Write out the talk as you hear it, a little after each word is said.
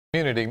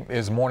Community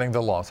is mourning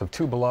the loss of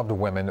two beloved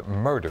women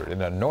murdered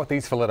in a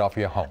Northeast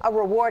Philadelphia home. A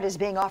reward is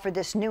being offered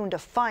this noon to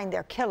find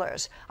their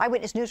killers.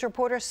 Eyewitness News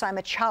reporter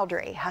Syma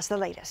Chowdhry has the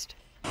latest.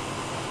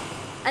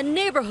 A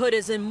neighborhood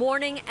is in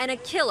mourning and a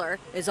killer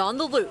is on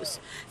the loose.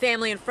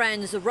 Family and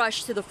friends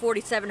rushed to the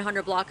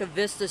 4700 block of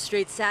Vista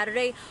Street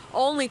Saturday,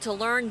 only to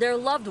learn their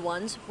loved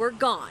ones were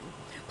gone.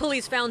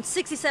 Police found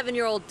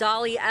 67-year-old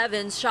Dolly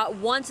Evans shot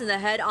once in the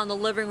head on the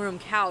living room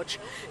couch.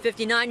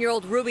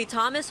 59-year-old Ruby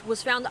Thomas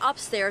was found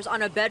upstairs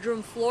on a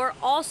bedroom floor,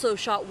 also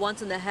shot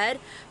once in the head.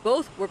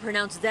 Both were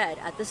pronounced dead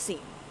at the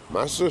scene.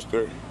 My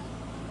sister,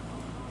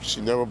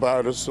 she never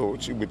bothered her soul.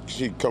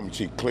 She'd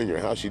clean her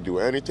house. She'd do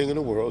anything in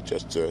the world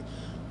just to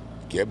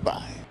get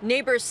by.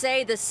 Neighbors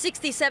say the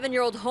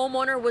 67-year-old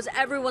homeowner was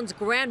everyone's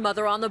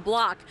grandmother on the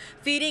block,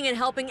 feeding and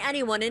helping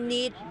anyone in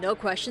need, no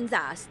questions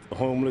asked.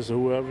 Homeless or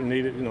whoever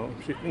needed,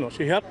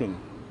 she helped them.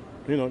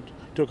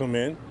 Took them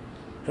in,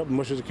 helped them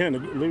much as she can. The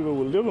leader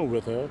was living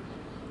with her,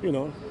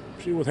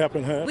 she was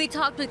helping her. We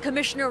talked with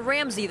Commissioner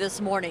Ramsey this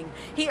morning.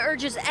 He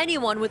urges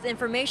anyone with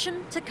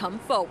information to come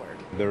forward.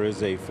 There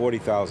is a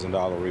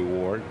 $40,000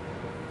 reward.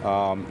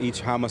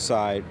 Each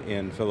homicide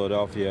in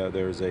Philadelphia,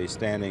 there's a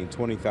standing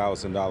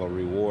 $20,000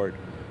 reward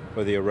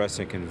for the arrest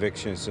and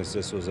conviction. Since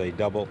this was a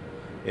double,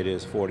 it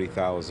is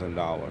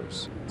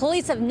 $40,000.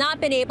 Police have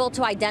not been able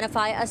to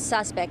identify a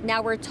suspect.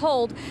 Now we're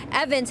told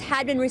Evans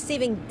had been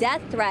receiving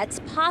death threats,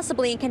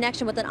 possibly in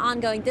connection with an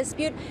ongoing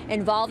dispute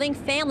involving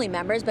family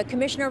members, but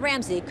Commissioner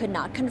Ramsey could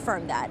not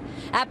confirm that.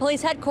 At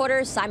police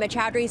headquarters, Syma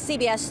Chowdhry,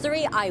 CBS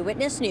 3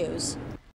 Eyewitness News.